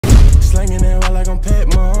pet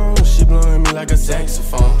my own. She blowing me like a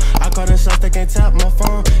saxophone. I call the shots, they can't tap my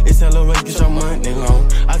phone. It's hella way, get your money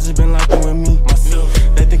long. I just been locked in with me, myself.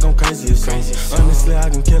 They think I'm crazy as crazy. Honestly, I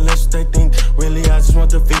can kill less what they think. Really, I just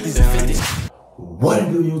want the 50s and 50s. What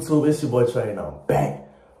it do, YouTube? It's your boy Trey, and I'm back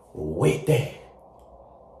with that.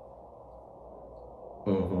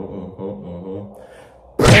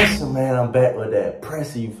 Pressure, man. I'm back with that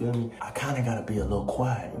pressure, you feel me? I kind of got to be a little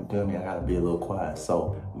quiet, you feel me? I got to be a little quiet.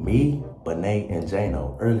 So, me, Benét, and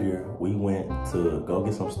Jano, earlier, we went to go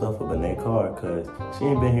get some stuff for Benét's car because she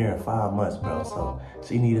ain't been here in 5 months, bro. So,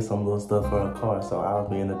 she needed some little stuff for her car. So, I was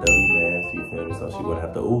being a W-man, you feel me? So, she wouldn't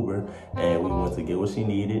have to Uber, and we went to get what she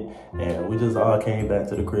needed. And we just all came back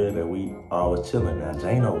to the crib, and we all was chilling. Now,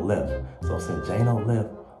 Jano left. So, since Jano left,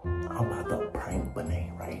 I'm about to prank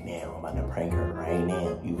Benét right now. I'm about to prank her right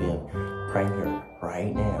now. You feel me? Prank her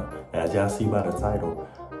right now. As y'all see by the title,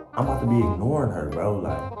 I'm about to be ignoring her, bro.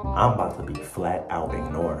 Like, I'm about to be flat out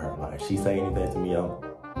ignoring her. Like, she say anything to me,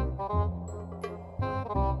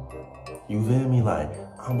 you feel me? Like,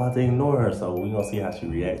 I'm about to ignore her, so we gonna see how she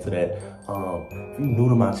react to that. If you new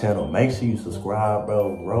to my channel, make sure you subscribe,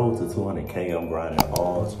 bro. Road to 200K, I'm grinding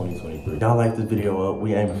all 2023. Y'all like this video up,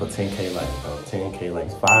 we aiming for 10K likes, bro. 10K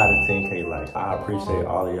likes, 5 to 10K likes. I appreciate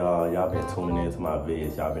all of y'all. Y'all been tuning into my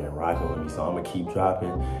vids. Y'all been rocking with me, so I'm gonna keep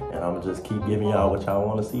dropping, and I'm gonna just keep giving y'all what y'all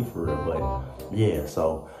wanna see for real. But yeah,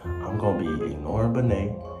 so I'm gonna be ignoring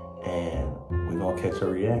Benét, and we're gonna catch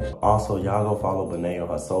her reaction. Also, y'all go follow Benét on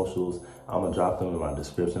her socials. I'm gonna drop them in my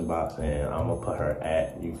description box, and I'm gonna put her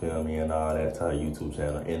you feel me, and all that to her YouTube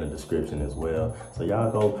channel in the description as well. So y'all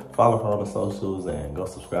go follow her on the socials and go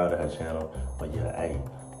subscribe to her channel. But yeah, hey,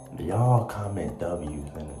 y'all comment W's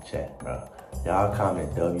in the chat, bro. Y'all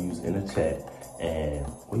comment W's in the chat, and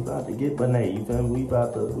we about to get Benét, you feel me? We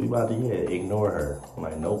about to yeah, ignore her. I'm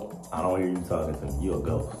like, nope, I don't hear you talking to me. You a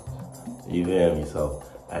ghost. You feel me? So,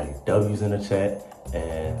 hey, W's in the chat,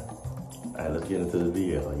 and all right, let's get into the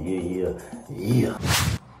video. Yeah.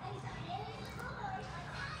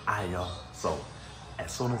 All right, y'all. So,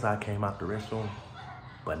 as soon as I came out the restroom,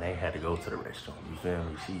 Benét had to go to the restroom. You feel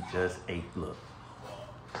me? She just ate, look.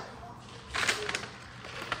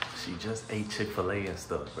 She just ate Chick-fil-A and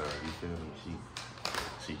stuff, bro. You feel me?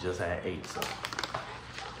 She just had ate, so.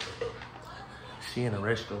 She in the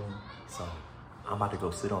restroom, so I'm about to go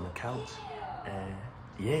sit on the couch, and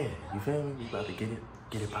yeah, you feel me? We about to get it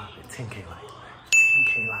poppin'. 10K likes,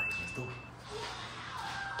 10K likes, let's do it.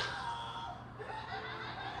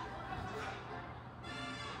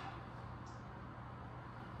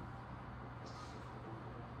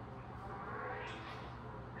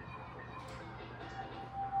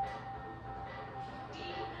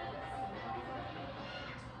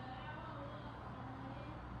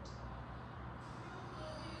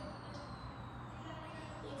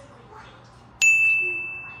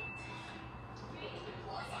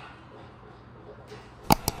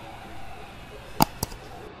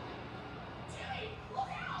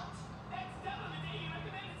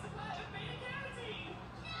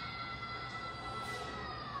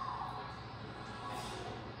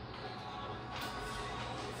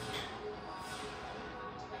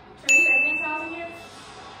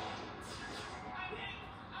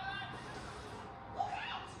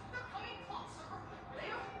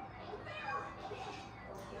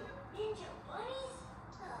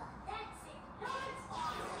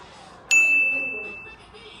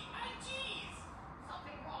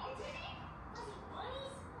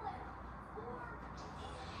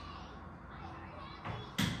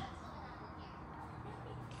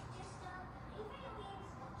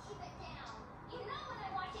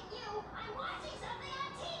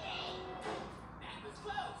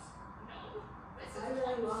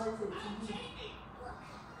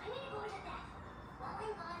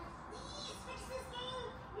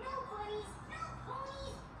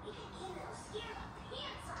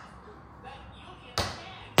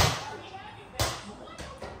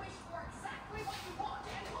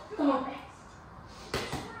 Come on.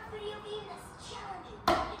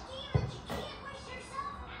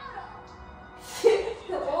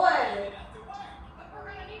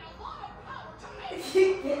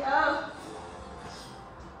 Get up.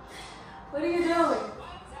 What are you doing?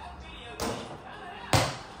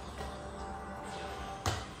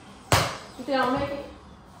 You think I'll make it?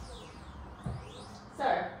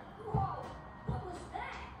 Sir. Whoa, what was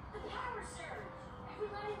that? The power surge.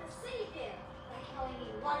 Everybody in the city did. I can only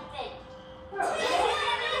mean one thing.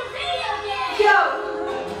 Video game! Yo!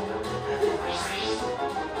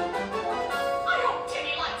 I hope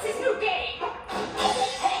Timmy likes his new game!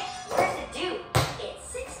 Hey, where's the dude? It's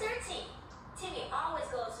 6:13. Timmy always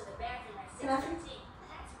goes to the bathroom at 6:13.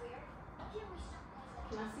 That's weird. Here we start.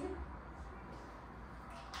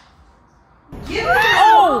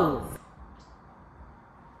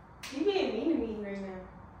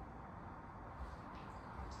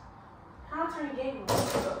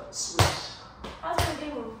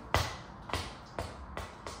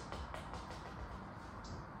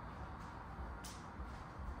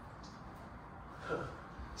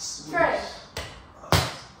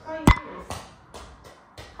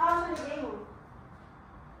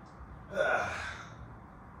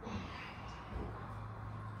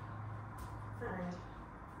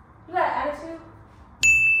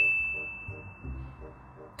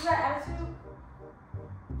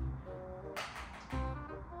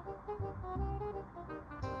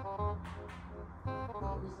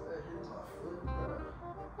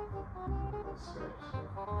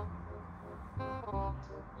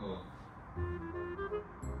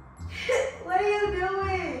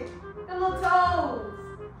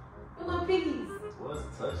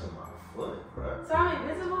 foot, bro. So I'm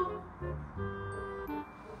invisible?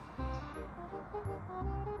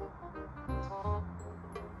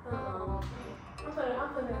 I'm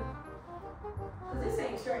putting, cause this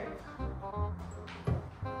ain't straight.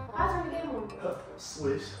 How's turn the game on?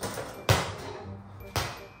 Swish.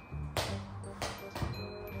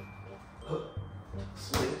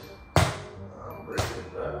 Switch. I'm breaking,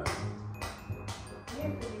 bro.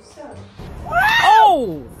 You're pretty stuck.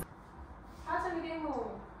 Oh! How's turn the game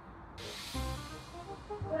on?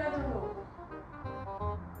 Whatever move.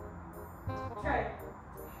 Trey.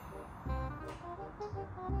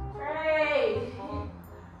 Trey!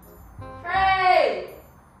 Trey!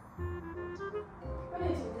 What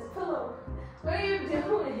is it? This pillow. What are you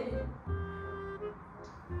doing?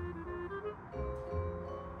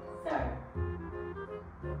 Sir.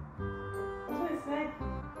 I'm gonna smack you.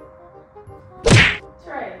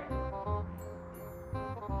 Trey.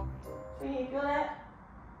 Can you feel that?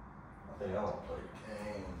 I think I want to play the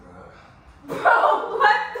game, bro. Bro,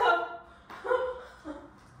 what the? I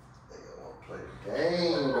think I want to play the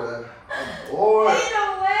game, bro. I'm bored. Ain't no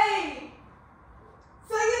way.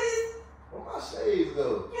 So Where my shades go?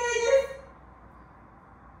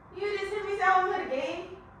 you just hit me down for the game?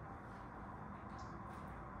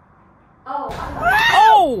 Oh,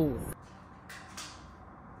 Oh!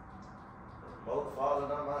 Both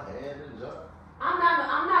falling on my hand and jump. I'm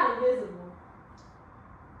not invisible.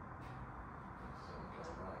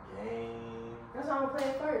 My game. That's why I'm gonna play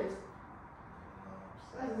it first.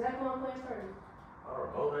 You know what I'm That's saying? exactly what I'm playing first. Our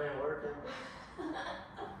remote ain't working.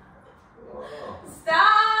 Oh.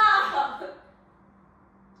 Stop!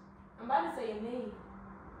 I'm about to say your name.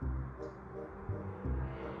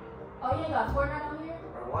 Oh, you ain't got Fortnite on here?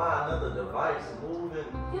 Bro, why another device moving?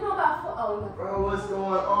 You don't got Oh, you got Bro, what's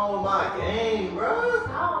going on with my game, bro? I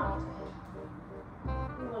don't know.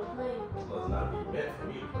 You wanna play? It must not be meant for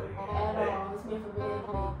me to play the game. At Hey. all. It's meant for Benét to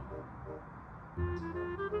play.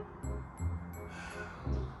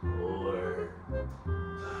 Lord.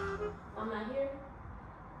 I'm not here.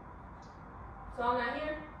 So I'm not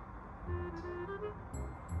here?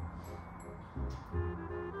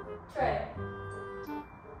 Trey.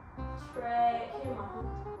 Here, Mom.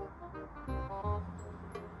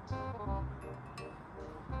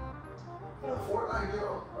 Fortnite,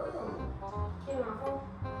 girl. Bro. Here, my phone.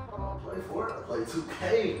 I don't play Fortnite. I play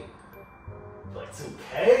 2K. Play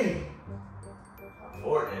 2K.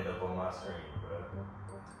 Fortnite end up on my screen, bro.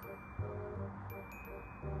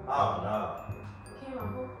 Oh, no. Here, my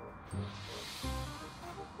phone.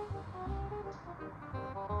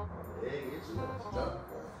 Hey, get you that jump,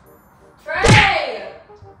 bro. Trey!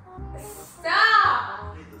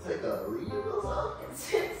 Stop! Need to take a leave or something?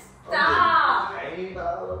 Stop! Pain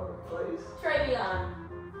all over the place. Trayvion.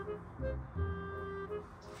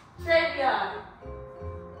 Trayvion.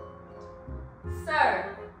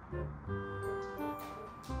 Sir.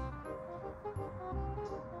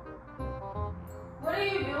 What are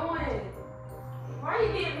you doing? Why are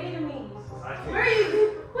you getting mean to me? I can't. What are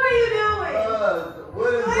you doing?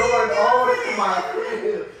 What is What are going you on doing? in my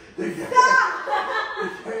crib? The game, Stop!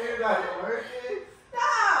 the game not working.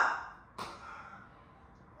 Stop! I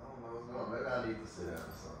don't know what's going on. Maybe I need to sit down or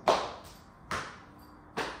something.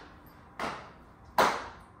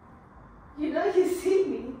 You know you see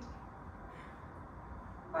me.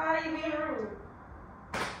 Why are you being rude?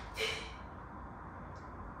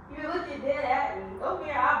 You're looking dead at me. Open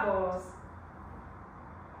your eyeballs.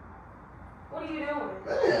 What are you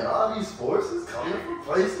doing? Man, all these forces coming from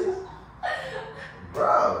places.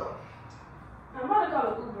 Bro. I'm about to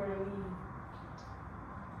call an Uber and leave.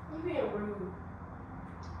 You being rude.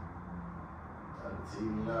 The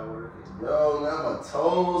TV not working. Yo, now my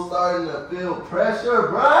toes starting to feel pressure,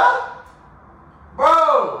 bro.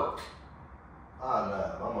 Bro.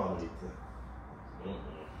 Ah, nah, my mom need to.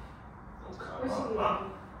 I'm calm. Where's she Mom. going?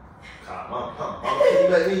 Mom, can you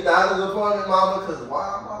make me doctor's appointment, mama? Cause why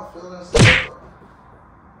am I feeling so?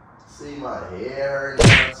 See my hair hurting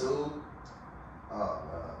now too. Oh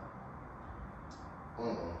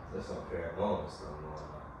no. There's some paranormal stuff going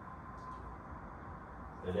on.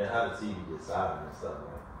 And then how the TV gets silent and stuff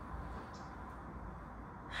like.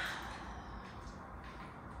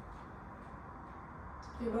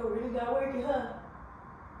 Your remote really got working, huh?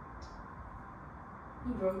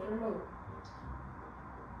 You broke the remote.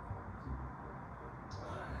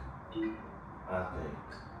 I think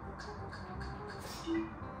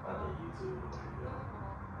YouTube is where you go.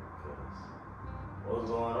 Because what's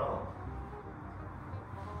going on?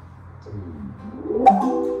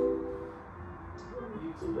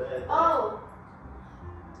 YouTube ad. Oh!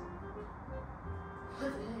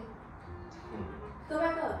 What the heck? Go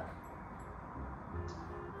back up.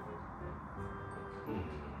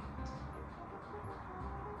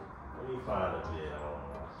 find a video.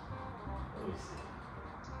 Let me see.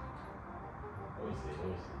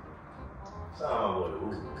 Shout out my boy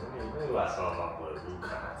Ooh. Let me watch some of my boy Ooh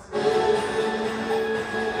content.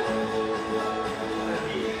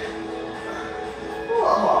 Oh,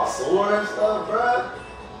 I'm all sore and stuff, bruh.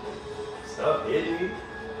 Stuff hitting me.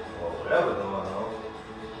 Or whatever going on.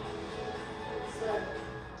 Sir,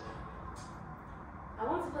 I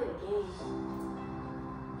want to play the game.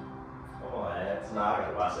 Come on, ass. Nah, I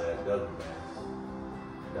gotta watch that W, man.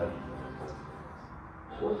 W.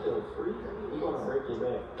 What's the free? You gonna break your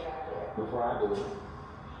back before I do it.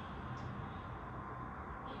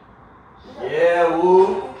 Yeah, Woo.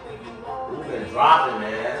 Woo been dropping,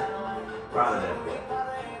 man. Dropping that boy.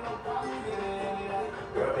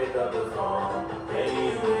 Girl picked up the phone. Baby,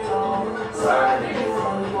 you know. Sorry, nigga, you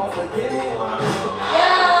won't forget me when I'm gone.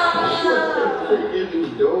 What are you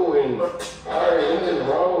doing? Alright, what is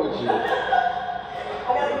wrong with you?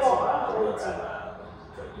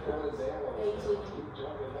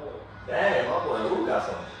 Damn, my boy Woo got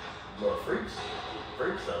some little freak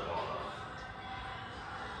stuff going on.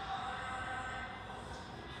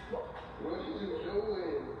 What are you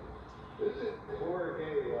doing? This is 4K,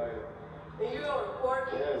 like. And you gonna record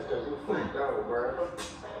me? Yes, because you freaked out, bro.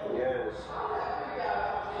 Yes.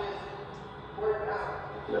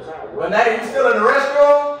 That's not But now you still in the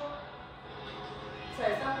restroom?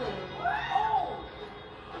 Trey, stop playing.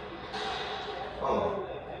 Hold on.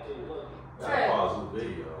 Trey. Gotta pause the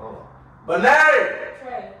video. Hold on. Benét!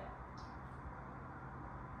 Trey.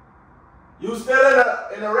 You still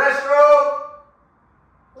in the restroom?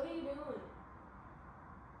 What are you doing?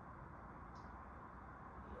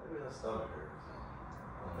 Maybe her stomach hurts.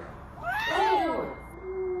 What are you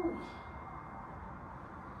doing?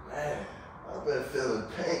 Man, I've been feeling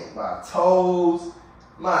pain in my toes,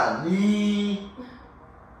 my knee,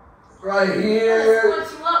 right here. Let's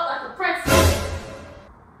punch you up like a princess.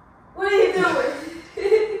 What are you doing?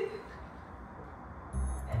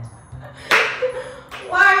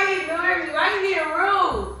 Why are you ignoring me? Why are you being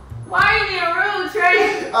rude? Why are you being rude, Trey?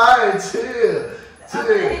 Alright, chill.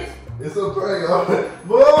 It's a prank.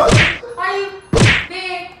 Boy! Why are you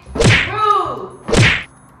being rude?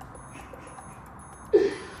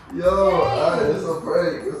 Yo, alright, it's a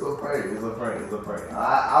prank. I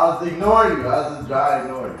was ignoring you. I was just trying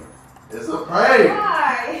to ignore you. It's a prank.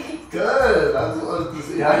 Why? Good. I just wanted to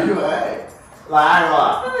see how you act. Like, I ain't My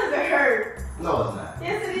feelings are hurt. No, it's not.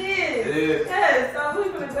 Yes, it is. It is? Yes, so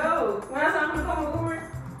we're gonna go. When I said I'm gonna come over,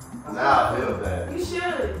 Now I feel bad. you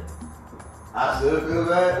should. I should feel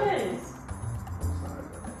bad? Yes.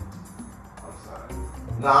 I'm sorry.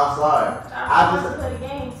 No, I'm sorry. I want to play the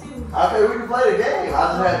game too. Okay, we can play the game. I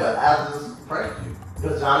just pranked you.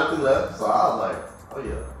 Because Jonathan left, so I was like, oh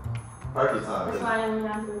yeah. Perfect time. That's why I didn't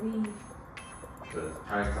have to leave. Good.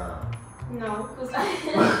 Prank time. No, because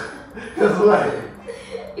Because what?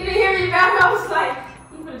 you didn't hear me back. I was like,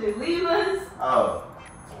 you could just leave us. Oh.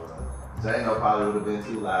 Jano probably would have been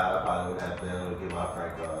too loud. I probably would have been able to get my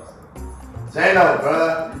prank off. Jano,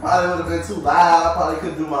 bruh, you probably would have been too loud. I probably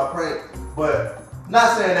couldn't do my prank. But,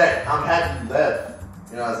 not saying that. I'm happy you left.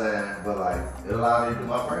 You know what I'm saying? But, like, it allowed me to do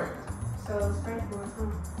my prank. So it's prank boys, huh?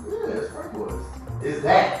 Yeah, it's prank boys. It's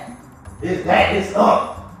that. It's that. It's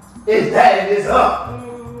up. It's that and it's up.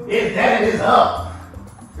 It's that and it's up.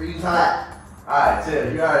 Free time. Alright,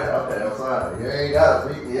 chill. You already. Okay, I'm sorry. You ain't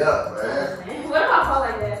gotta beat me up, man. What if I call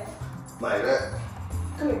like that? Like that.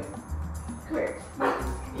 Come here. Come here.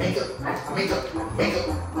 Makeup.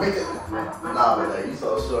 Nah, but like, you so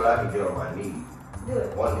short I can get on my knee. Do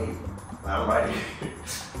it. One knee. I'm right here.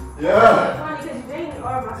 It's Yeah. funny because you banging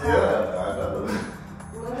or my side. Yeah, I know.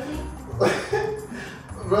 Let me see.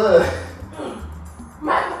 Bruh.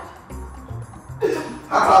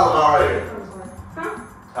 How tall am I right here? Huh?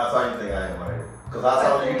 How tall you think I am right here? Because I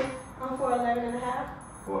told you. I'm 4'11" and a half.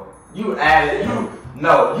 You added,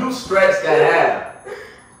 you stretched that half.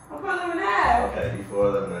 I'm 4'11" and a half. Okay, you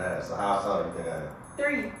 4'11 and a half. So how tall do you think I am?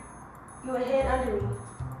 3. You a head under me.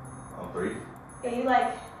 I'm 3. Yeah, you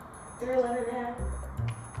like 3'11" and a half.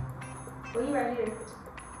 Well, you right here.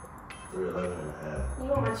 3'11 and a half.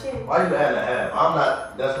 You on my chin. Why you adding a half? I'm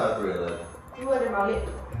not, that's not 3'11. You under my hip.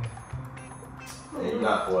 And you're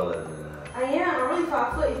not 4'11 and a half. I am. I'm really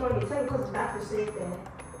 5 foot. You want to be technical because the doctor said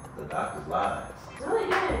that. The doctor's lies. No, they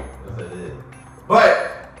didn't. Yes, they did. But,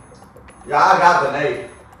 y'all got Benét.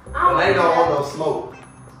 Benét don't want no smoke.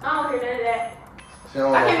 I don't hear none of that. She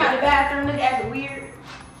don't I want came no- out the bathroom looking acting weird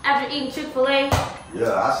after eating Chick-fil-A.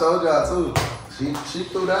 Yeah, I showed y'all too. She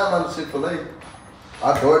threw down on the Chick-fil-A.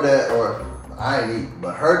 I DoorDash, or I ain't eat,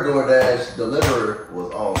 but her DoorDash deliverer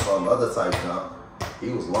was on some other type jump. He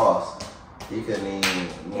was lost. He couldn't even.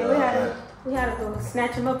 Yeah, we had to go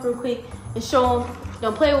snatch him up real quick and show him.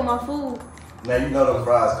 Don't play with my food. Now you know them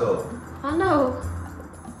fries cold. I know.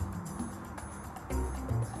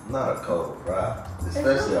 Not a cold fry,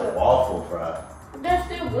 especially a waffle fry. They're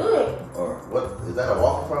still good. Or what? Is that a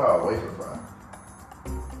waffle fry or a wafer fry?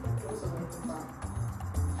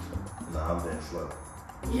 Nah, I'm being slow.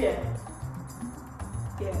 Yeah.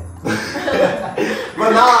 Yeah. But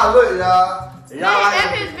nah, look, y'all. Y'all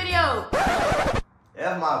F his video.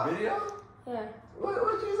 F my video? Yeah.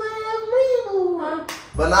 What you say? F me, boo? Huh?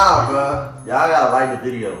 But nah, bruh. Y'all gotta like the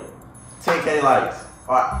video. 10K likes.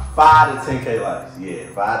 Alright, 5 to 10K likes. Yeah,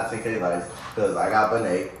 5 to 10K likes. Cause I got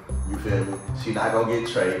Benét. You feel me? She not gonna get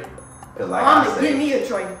Trey. Cause like I I'ma said, give me a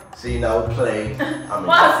tray. she no play. What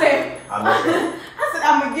I said? I said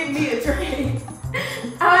I'ma give me a tray.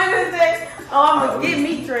 I didn't say, oh, I'ma give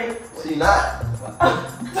me tray. She not.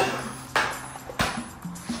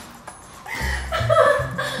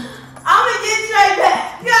 I'ma get Trey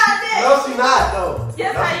back. God damn. No, she not though.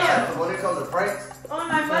 Yes, no, I she am. not. When it comes to pranks, On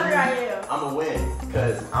my mother, I am. I'ma win.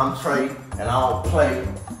 Cause I'm Trey and I don't play.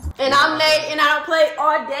 And I'm Nate, and I don't play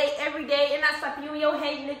all day, every day, and I slap you in your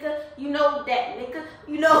head, nigga. You know that, nigga.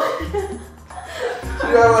 You know. She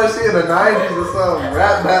act like she in the 90s or something,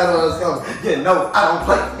 rap battle or something. Yeah, no, I don't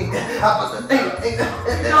play. You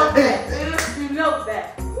know that, nigga. You know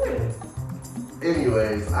that.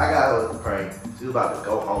 Anyways, I got her with the prank. She was about to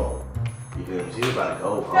go home. You feel me? She was about to go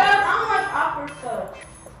home. Cause I don't like awkward stuff.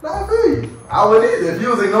 Nah, I feel you. I wouldn't either. If you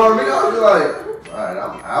was ignoring me, I would be like, alright,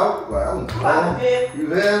 I'm out. Like, I'm gone. You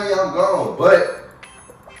feel me? I'm gone. But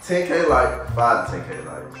 10K like, 5 to 10K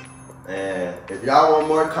likes. And if y'all want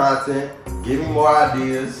more content, give me more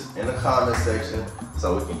ideas in the comment section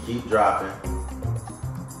so we can keep dropping.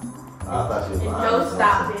 I thought she was And lying. no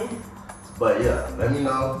stopping. But yeah, let me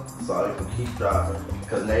know so we can keep dropping.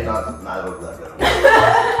 Because Nate not looking like that.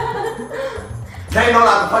 Nate know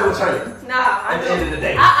not to play with Trey. Nah, I At the end of the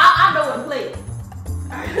day. I know what to play.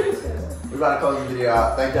 We about to close the video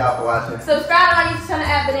out. Thank y'all for watching. Subscribe to my YouTube channel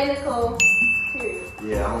at Benét. Period.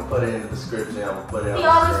 Yeah, I'm gonna put it in the description. I'm gonna put it He on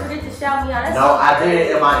always the screen. forget to shout me out. That's No, so I crazy.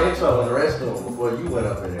 did in my intro in the restroom before you went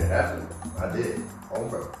up in there. After I did. Oh,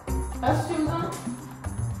 bro. That's true, huh?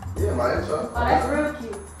 Yeah, my intro. Oh, that's real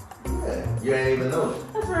cute. Yeah, you ain't even know it.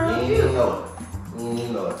 That's You real ain't cute. even know it. You ain't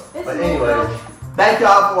even know it. It's But real. anyways, thank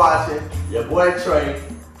y'all for watching. Your boy Trey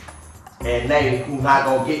and Nate, who not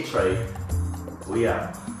gonna get Trey. We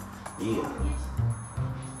out. Yeah.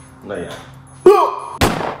 No, yeah.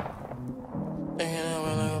 Thinking I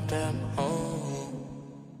run like a bad home.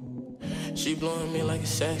 She blowing me like a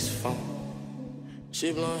saxophone.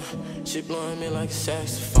 She blowing me like a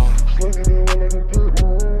saxophone.